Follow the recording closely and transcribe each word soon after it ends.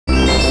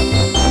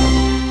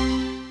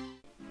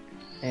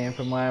And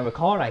from what I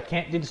recall, I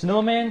can't do the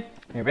snowman,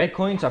 and red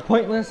coins are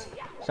pointless,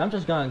 so I'm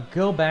just gonna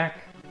go back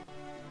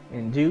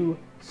and do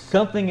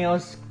something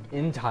else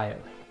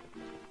entirely.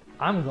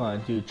 I'm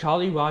gonna do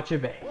Charlie Roger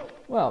Bay.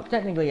 Well,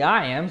 technically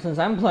I am, since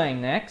I'm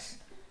playing next.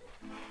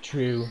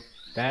 True,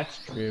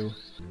 that's true.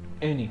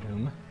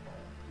 Anywho,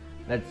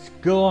 let's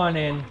go on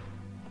in,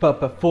 but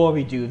before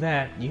we do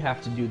that, you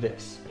have to do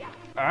this.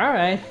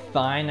 Alright,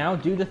 fine, I'll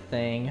do the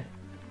thing.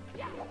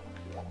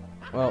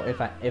 Well,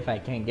 if I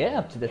can get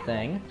up to the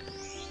thing.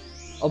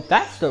 Oh,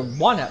 that's the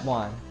one at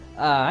one.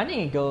 I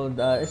need to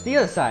go, it's the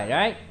other side,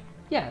 right?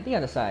 Yeah, the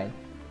other side.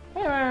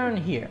 Right around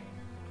here.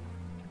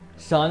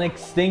 Sonic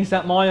stinks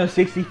at Mario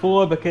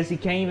 64 because he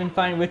can't even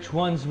find which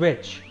one's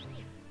which.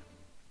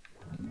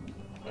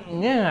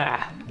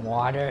 Yeah,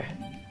 water.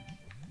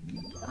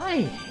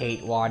 I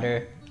hate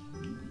water.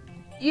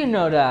 You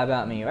know that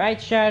about me,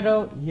 right,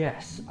 Shadow?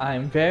 Yes,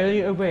 I'm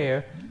very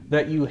aware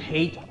that you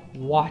hate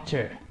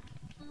water.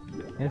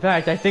 In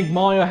fact, I think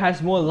Mario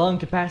has more lung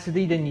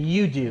capacity than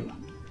you do.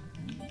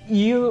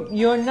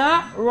 You're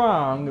not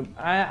wrong.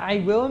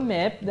 I will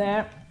admit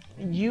that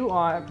you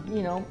are,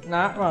 you know,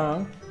 not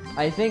wrong.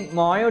 I think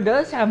Mario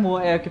does have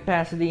more air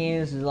capacity in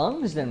his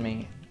lungs than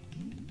me.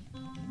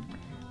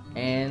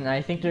 And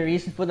I think the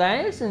reason for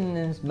that is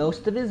in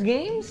most of his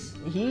games,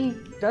 he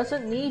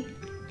doesn't need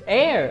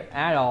air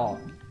at all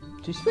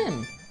to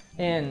swim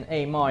in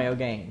a Mario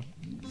game.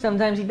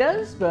 Sometimes he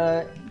does,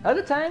 but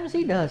other times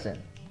he doesn't.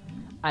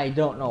 I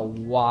don't know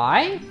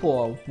why,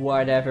 for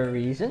whatever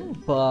reason,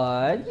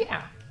 but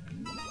yeah.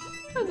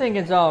 I think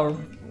it's all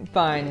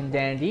fine and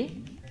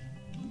dandy.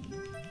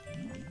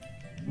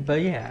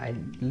 But yeah,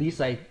 at least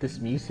like this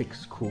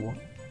music's cool.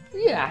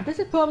 Yeah, this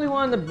is probably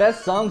one of the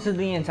best songs of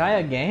the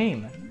entire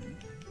game.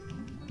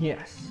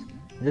 Yes,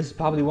 this is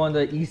probably one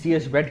of the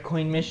easiest red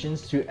coin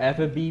missions to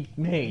ever be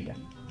made.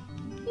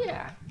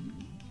 Yeah,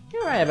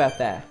 you're right about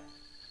that.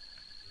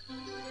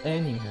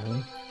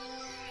 Anywho,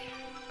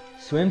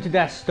 swim to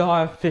that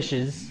star of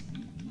fishes.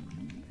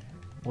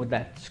 Or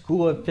that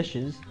school of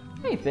fishes.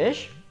 Hey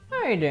fish, how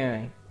are you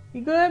doing?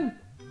 You good?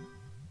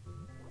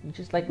 You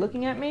just like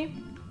looking at me?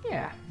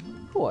 Yeah,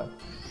 cool.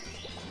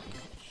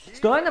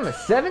 Star number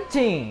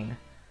 17.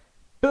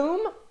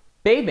 Boom,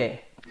 baby.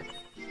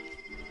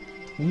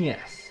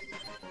 Yes.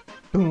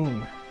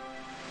 Boom,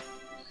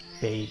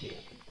 baby.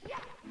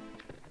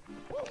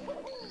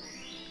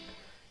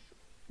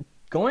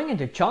 Going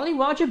into Charlie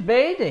Roger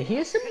Bay to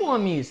hear some more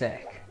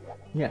music.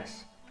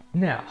 Yes.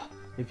 Now,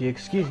 if you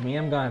excuse me,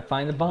 I'm gonna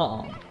find the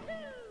bomb.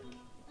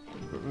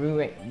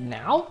 Wait,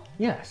 now?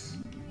 Yes.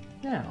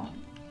 Now.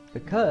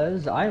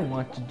 Because I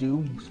want to do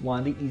one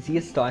of the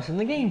easiest stars in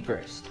the game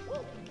first.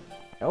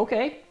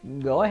 Okay,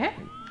 go ahead.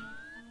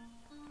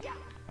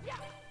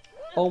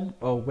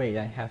 Oh wait,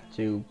 I have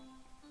to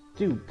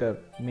do the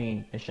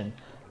main mission.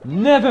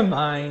 Never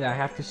mind, I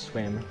have to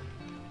swim.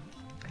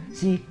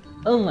 See,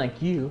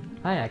 unlike you,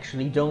 I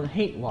actually don't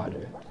hate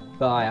water.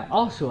 But I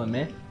also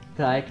admit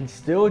that I can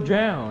still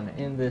drown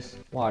in this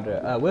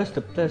water. Where's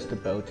the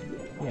boat?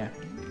 Yeah.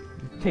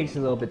 It takes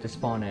a little bit to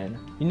spawn in.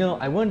 You know,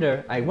 I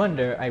wonder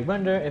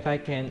if I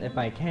can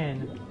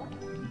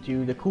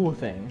do the cool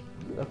thing.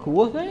 The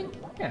cool thing?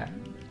 Yeah.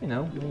 You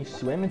know, when you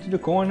swim into the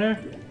corner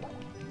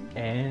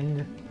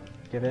and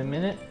give it a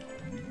minute.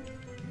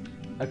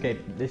 Okay,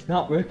 it's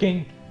not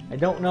working. I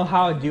don't know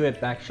how to do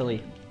it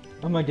actually.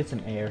 I'm gonna get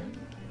some air.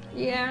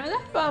 Yeah,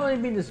 that'd probably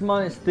be the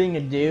smartest thing to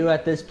do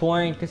at this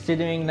point,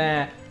 considering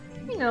that,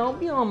 you know,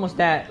 you're almost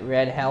at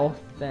red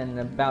health and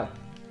about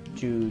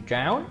to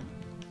drown.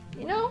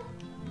 You know?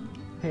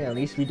 Hey, at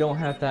least we don't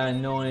have that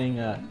annoying,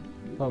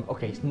 well,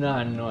 okay, it's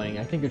not annoying.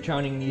 I think the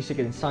drowning music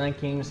in Sonic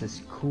games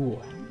is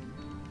cool.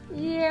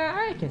 Yeah,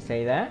 I can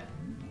say that.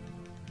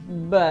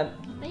 But,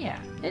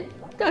 yeah, it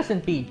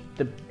doesn't beat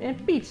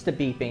it beats the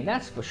beeping,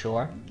 that's for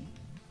sure.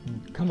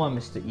 Come on,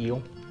 Mr.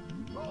 Eel.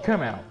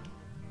 Come out.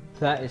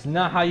 That is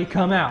not how you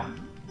come out.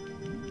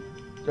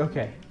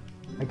 Okay.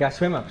 I gotta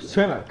swim up,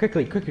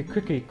 quickly.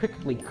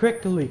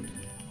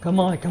 Come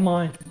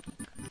on.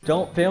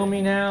 Don't fail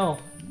me now.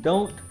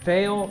 Don't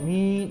fail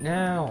me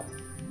now.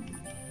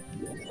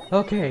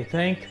 Okay,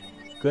 thank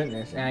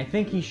goodness. And I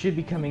think he should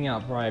be coming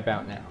out right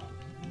about now.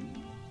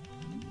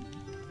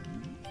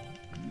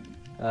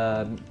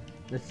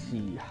 Let's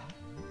see.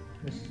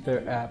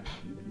 Mr. App.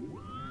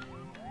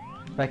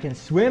 If I can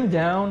swim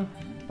down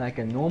like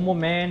a normal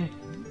man,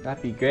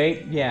 that'd be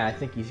great. Yeah, I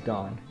think he's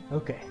gone.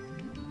 Okay.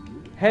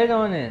 Head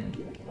on in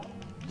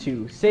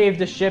to save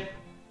the ship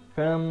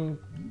from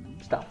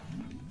stuff.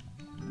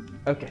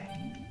 Okay.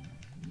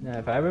 Now,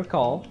 if I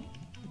recall,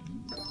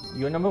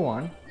 you're number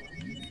 1.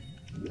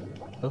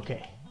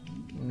 Okay.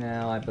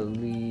 Now, I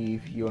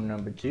believe you're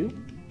number 2.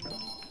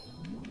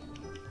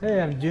 Hey,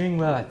 I'm doing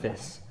well at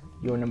this.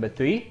 You're number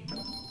 3.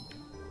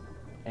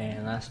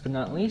 And last but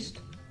not least,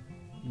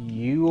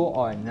 you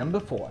are number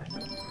 4.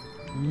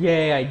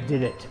 Yay, I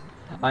did it.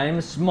 I am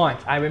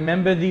smart. I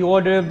remember the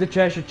order of the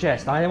treasure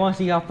chest. I want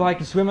to see how far I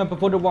can swim up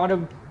before the water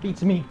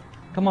beats me.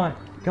 Come on.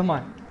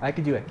 I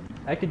can do it.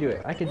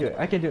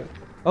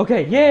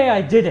 Okay, yay,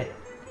 I did it.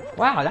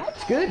 Wow,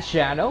 that's good,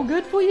 Shadow.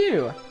 Good for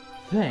you.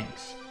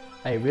 Thanks.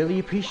 I really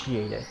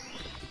appreciate it.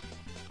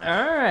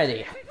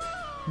 Alrighty.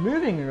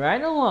 Moving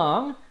right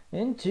along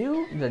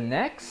into the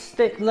next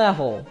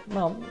level.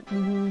 Well,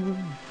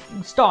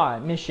 star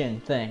mission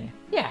thing.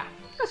 Yeah,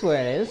 that's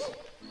where it is.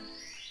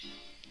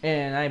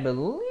 And I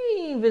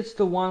believe it's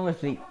the one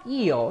with the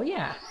eel.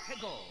 Yeah.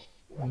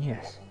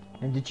 Yes.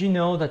 And did you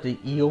know that the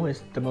eel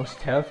is the most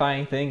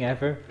terrifying thing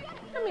ever?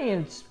 I mean,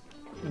 it's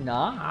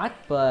not,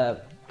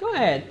 but go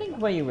ahead, think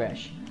what you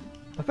wish.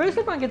 But first,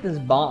 I'm gonna get this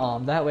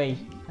bomb. That way,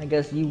 I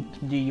guess you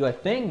can do your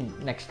thing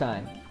next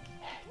time.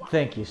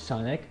 Thank you,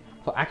 Sonic,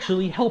 for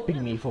actually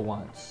helping me for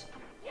once.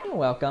 You're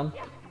welcome.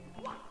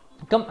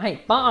 Come,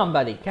 hey, bomb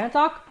buddy, can I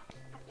talk?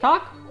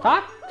 Talk?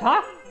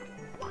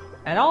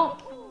 At all?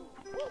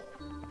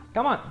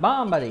 Come on,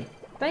 bomb buddy.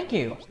 Thank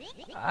you.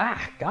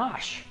 Ah,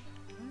 gosh.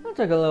 That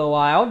took a little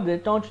while,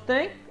 don't you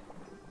think?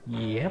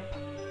 Yep,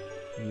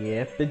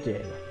 it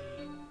did.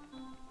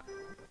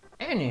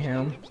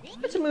 Anywho,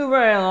 let's move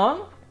right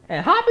along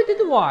and hop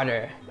into the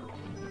water.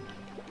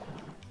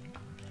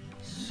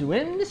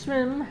 Swim the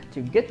swim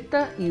to get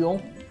the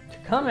eel to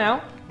come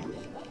out.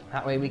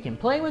 That way we can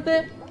play with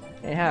it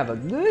and have a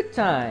good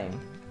time.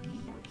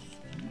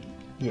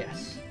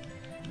 Yes,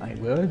 I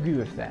will agree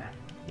with that.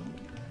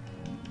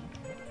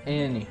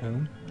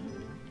 Anywho,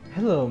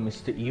 hello,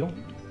 Mr. Eel.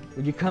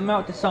 Would you come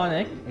out to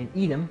Sonic and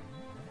eat him?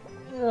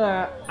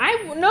 No,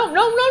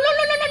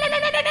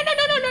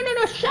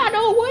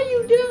 Shadow, what are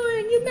you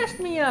doing? You messed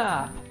me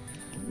up.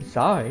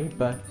 Sorry,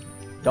 but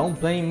don't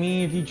blame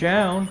me if you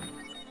drown.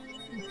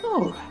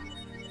 Oh,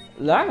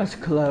 that was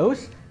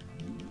close.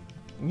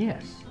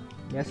 Yes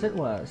it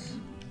was.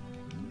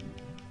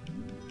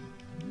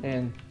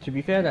 And to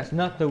be fair, that's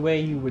not the way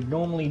you would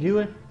normally do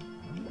it.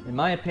 In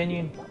my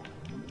opinion,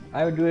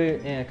 I would do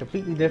it in a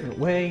completely different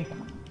way,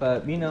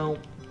 but you know,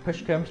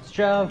 push comes to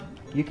shove,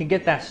 you can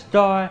get that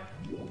star,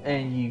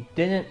 and you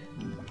didn't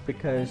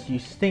because you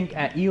stink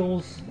at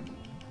eels.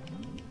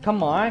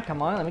 Come on,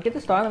 let me get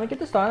the star, Nope,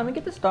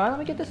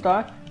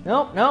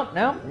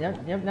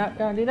 you're not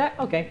gonna do that?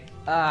 Okay.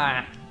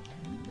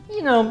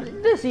 You know,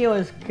 this eel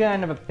is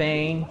kind of a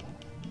pain.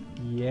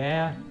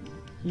 Yeah,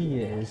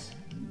 he is.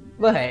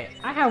 But hey,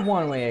 I have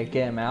one way to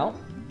get him out.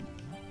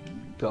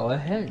 Go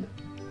ahead.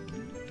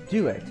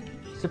 Do it.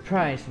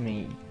 Surprise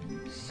me,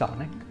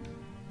 Sonic.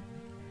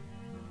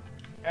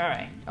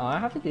 Alright, all I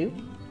have to do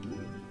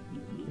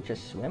is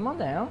just swim on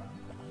down,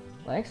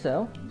 like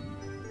so.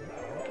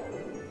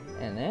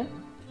 And then,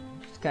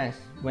 just kind of,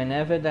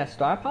 whenever that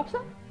star pops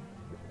up,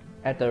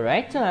 at the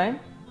right time,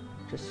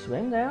 just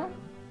swim down.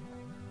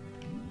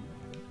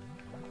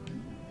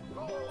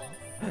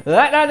 No.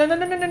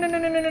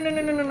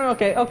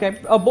 Okay.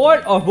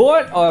 Abort.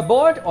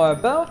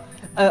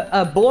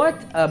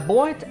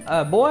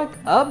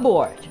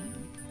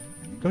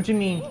 Don't you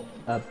mean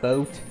a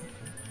boat?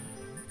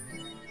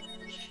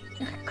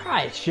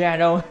 Christ,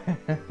 Shadow.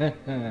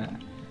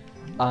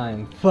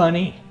 I'm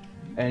funny,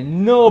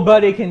 and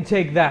nobody can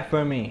take that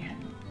from me.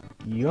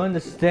 You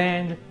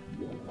understand?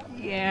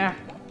 Yeah,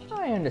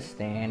 I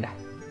understand.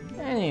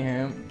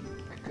 Anywho,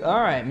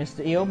 alright,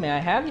 Mr. Eel, may I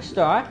have your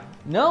star?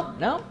 No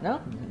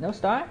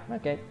star?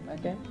 Okay.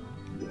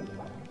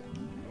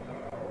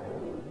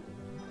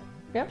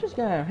 I'm just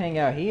gonna hang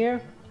out here.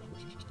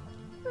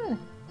 Wait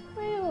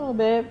a little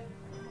bit.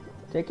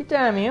 Take your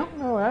time, Eel,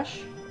 no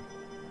rush.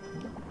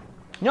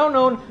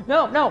 No.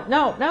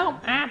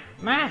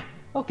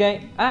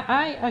 Okay,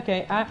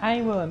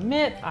 I will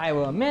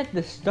admit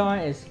the star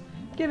is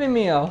giving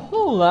me a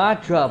whole lot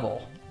of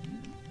trouble.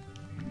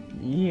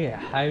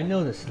 Yeah, I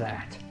noticed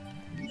that.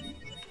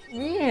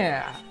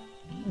 Yeah,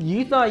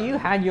 you thought you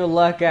had your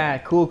luck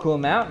at Cool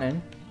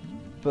Mountain,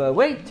 but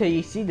wait till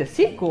you see the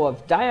sequel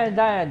of Jolly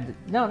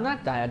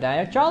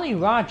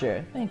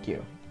Roger. Thank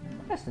you.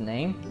 That's the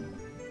name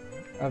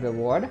of the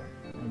award,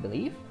 I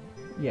believe.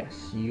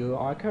 Yes, you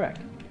are correct.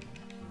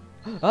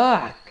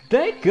 Ah,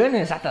 thank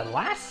goodness, at the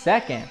last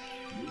second.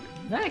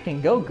 Now I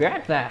can go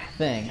grab that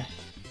thing.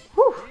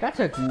 Whew, that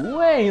took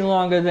way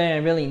longer than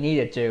it really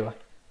needed to.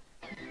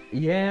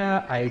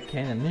 Yeah, I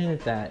can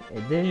admit that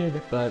it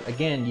did, but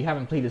again, you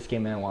haven't played this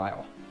game in a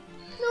while.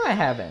 No, I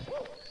haven't.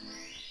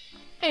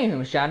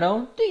 Anywho,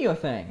 Shadow, do your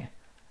thing.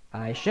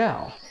 I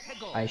shall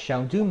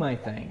do my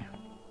thing.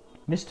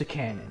 Mr.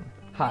 Cannon,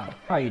 hi,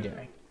 how are you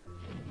doing?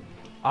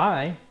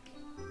 I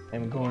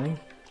am going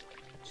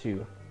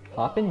to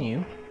hop in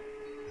you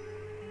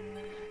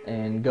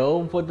and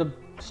go for the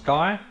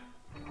star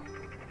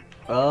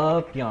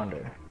up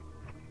yonder.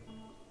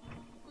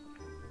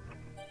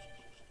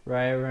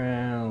 Right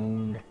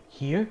around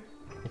here,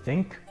 I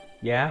think.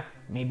 Yeah,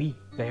 maybe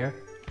there.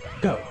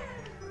 Go.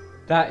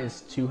 That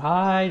is too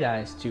high, that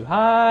is too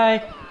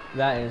high,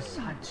 that is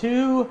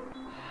too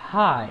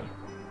high.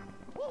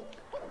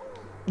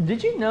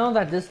 Did you know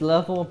that this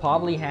level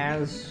probably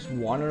has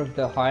one of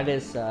the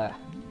hardest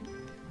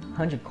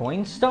 100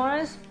 coin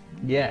stars?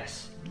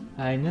 Yes,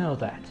 I know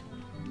that.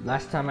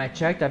 Last time I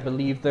checked, I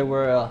believe there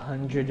were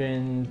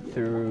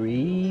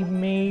 103,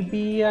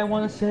 maybe, I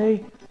want to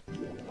say.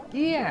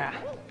 Yeah,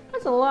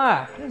 That's a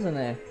lot, isn't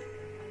it?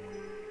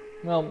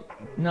 Well,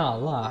 not a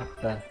lot,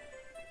 but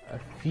a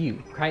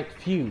few, quite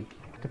few,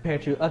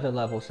 compared to other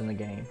levels in the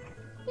game.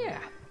 Yeah,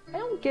 I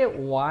don't get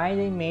why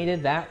they made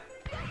it that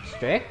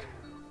strict,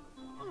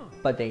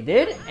 but they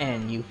did,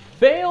 and you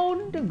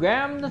failed to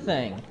grab the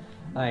thing.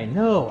 I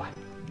know,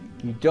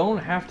 you don't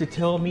have to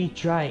tell me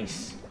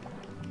twice.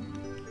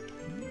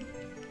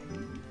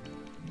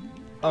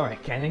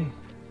 Alright, Cannon,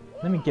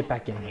 let me get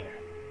back in here.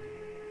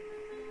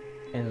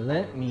 And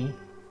let me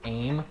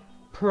aim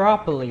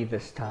properly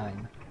this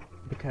time,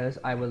 because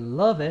I would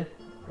love it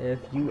if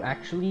you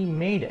actually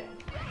made it.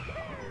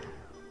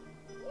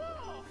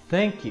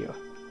 Thank you.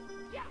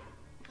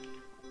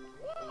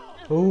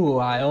 Ooh,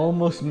 I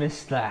almost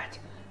missed that.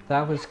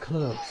 That was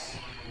close.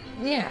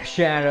 Yeah,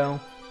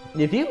 Shadow.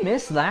 If you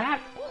missed that,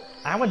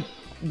 I would,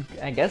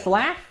 I guess,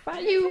 laugh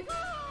at you?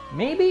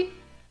 Maybe?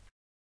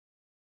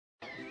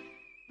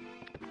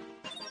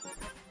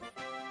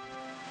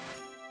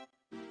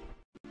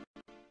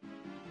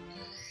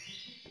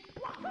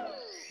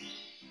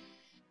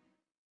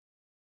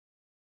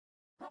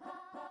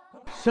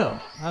 So,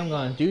 I'm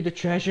gonna do the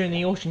treasure in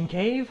the ocean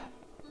cave.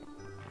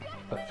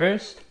 But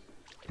first,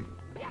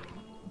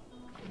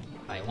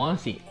 I wanna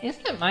see.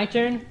 Isn't it my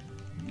turn?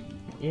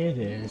 It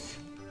is.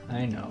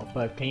 I know,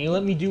 but can you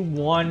let me do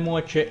one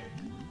more trick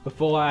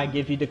before I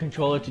give you the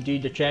controller to do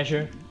the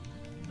treasure?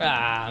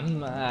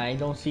 I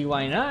don't see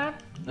why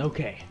not.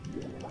 Okay,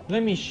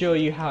 let me show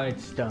you how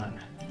it's done.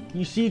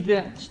 You see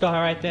that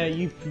star right there?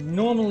 You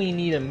normally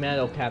need a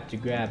metal cap to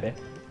grab it,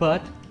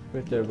 but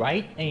with the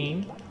right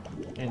aim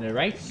and the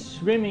right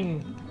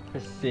swimming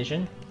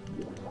precision,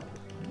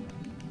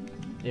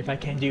 if I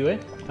can do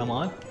it, come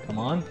on,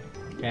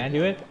 can I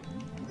do it?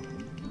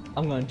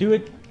 I'm gonna do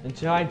it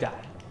until I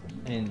die.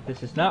 And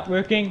this is not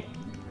working.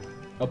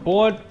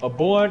 Abort.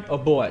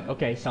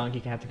 Okay, Sonic,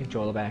 you can have the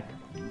controller back.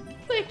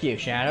 Thank you,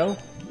 Shadow.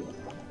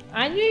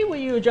 I knew what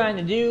you were trying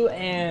to do,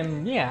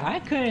 and yeah, I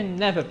couldn't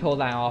never pull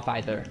that off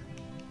either.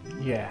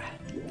 Yeah.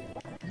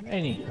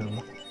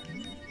 Anywho,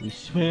 we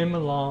swim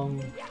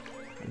along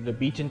the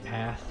beaten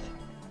path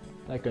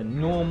like a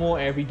normal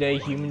everyday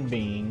human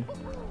being.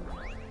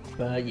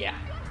 But yeah,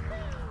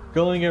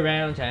 going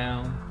around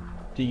town.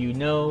 Do you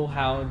know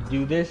how to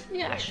do this?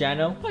 Yeah,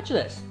 Shadow, watch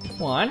this.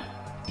 1,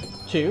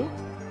 2,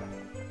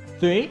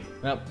 3,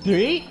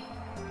 3,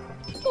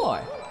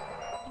 4.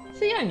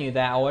 See, I knew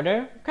that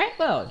order. Okay,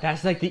 well,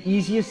 that's like the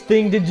easiest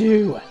thing to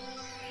do.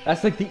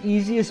 That's like the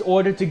easiest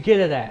order to get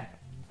it at.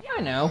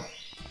 I know.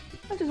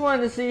 I just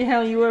wanted to see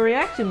how you would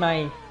react to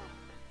my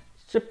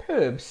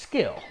superb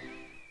skill.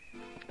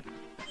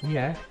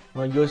 Yeah,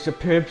 well, your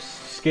superb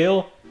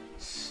skill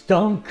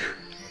stunk.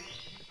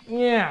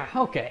 Yeah,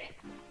 okay.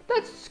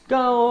 Let's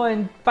go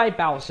and fight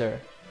Bowser.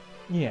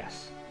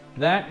 Yes,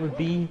 that would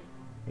be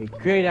a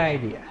great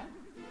idea.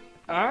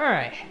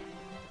 Alright.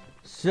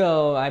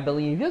 So, I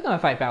believe you're gonna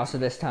fight Bowser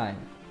this time.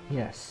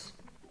 Yes.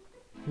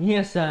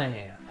 Yes, I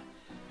am.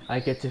 I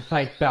get to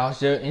fight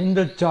Bowser in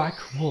the Dark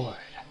World.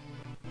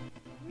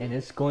 And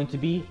it's going to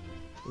be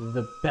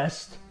the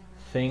best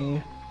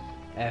thing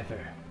ever.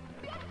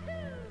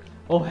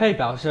 Oh, hey,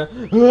 Bowser.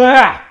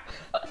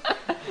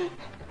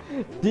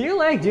 Do you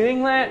like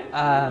doing that?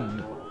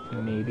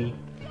 Maybe.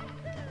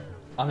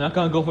 I'm not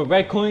gonna go for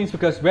red coins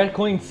because red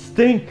coins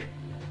stink.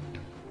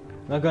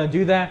 I'm not gonna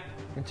do that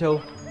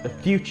until the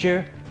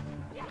future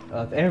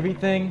of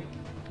everything.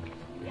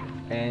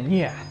 And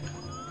yeah,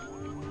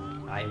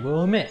 I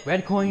will admit,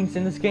 red coins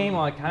in this game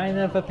are kind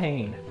of a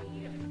pain.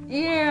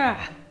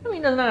 Yeah, I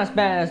mean, they're not as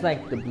bad as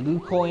like the blue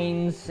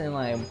coins and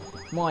like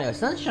Mario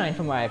Sunshine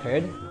from what I've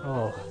heard.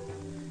 Oh,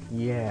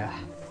 yeah,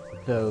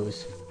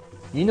 those.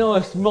 You know,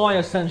 if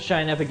Mario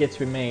Sunshine ever gets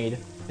remade,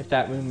 if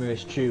that rumor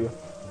is true,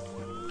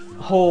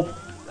 hope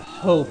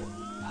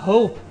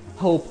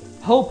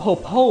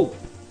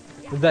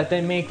that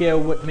they make a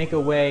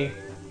way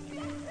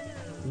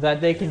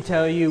that they can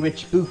tell you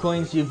which blue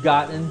coins you've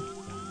gotten.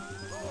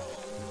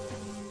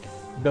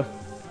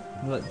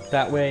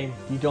 That way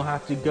you don't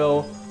have to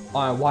go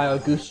on a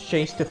wild goose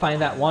chase to find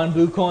that one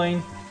blue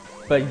coin,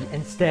 but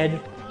instead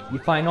you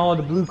find all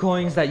the blue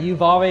coins that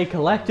you've already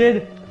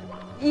collected.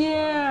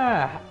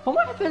 Yeah, from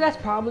what I feel, that's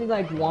probably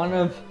like one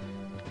of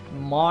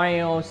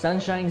Mario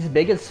Sunshine's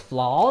biggest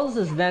flaws,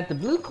 is that the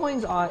blue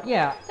coins are,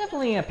 yeah,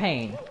 definitely a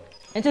pain.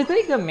 And to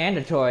think they're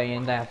mandatory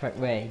in that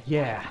way,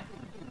 yeah,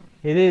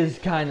 it is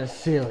kind of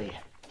silly.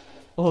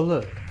 Oh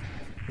look,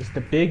 it's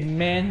the big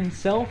man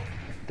himself,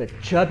 the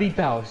chubby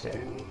Bowser.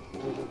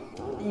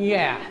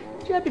 Yeah,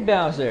 chubby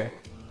Bowser.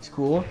 It's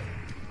cool.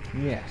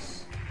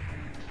 Yes.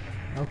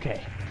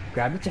 Okay,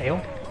 grab the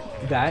tail.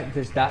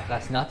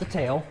 That's not the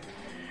tail.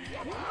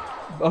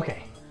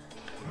 Okay.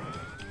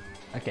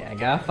 Okay, I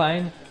gotta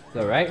find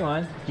the right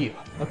one. You.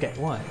 Okay,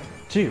 1,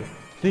 2,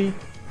 3,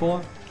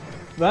 4.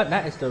 But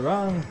that is the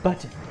wrong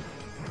button.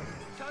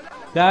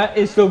 That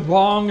is the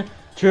wrong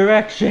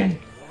direction.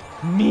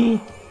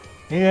 Me.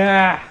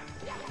 Yeah.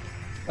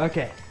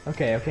 Okay.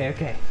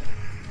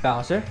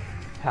 Bowser,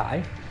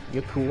 hi.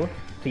 You're cool.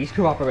 Please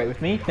cooperate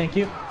with me. Thank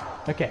you.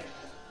 Okay.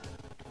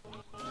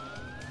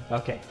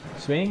 Okay,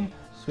 swing,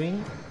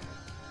 swing.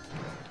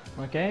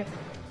 Okay.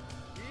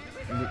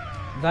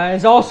 That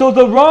is also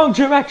the wrong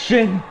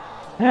direction!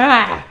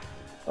 Ah!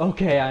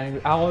 Okay,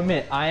 I'll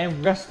admit, I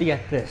am rusty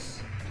at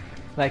this.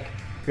 Like,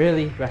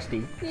 really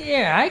rusty.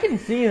 Yeah, I can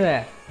see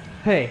that.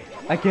 Hey,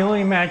 I can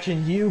only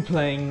imagine you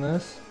playing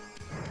this.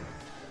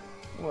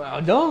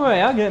 Well, don't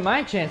worry, I'll get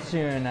my chance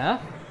soon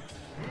enough.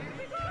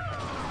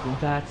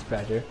 That's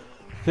better.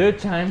 Third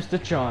time's the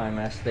charm,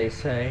 as they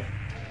say.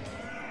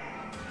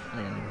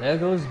 And there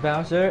goes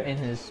Bowser in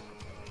his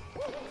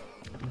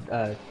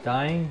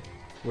dying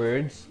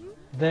words.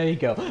 There you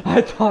go.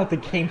 I thought the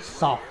game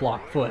soft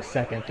locked for a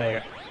second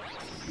there.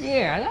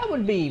 Yeah, that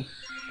would be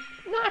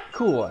not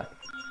cool.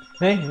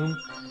 Anywho,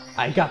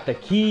 I got the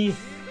key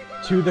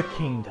to the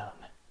kingdom.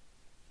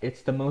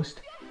 It's the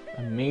most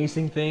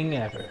amazing thing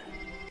ever.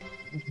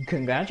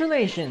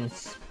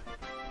 Congratulations.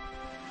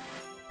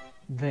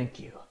 Thank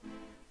you.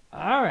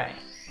 Alright.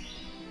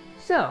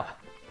 So,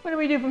 what do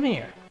we do from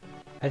here?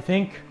 I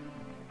think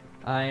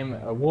I'm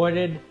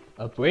awarded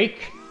a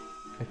break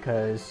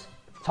because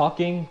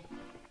talking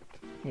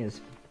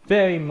is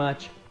very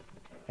much,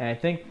 and I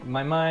think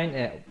my mind,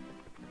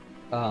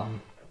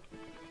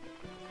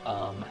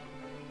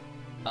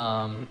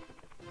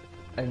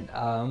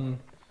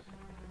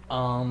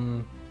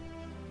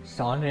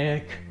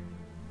 Sonic,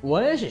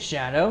 what is it,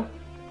 Shadow?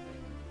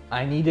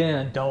 I need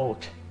an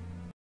adult.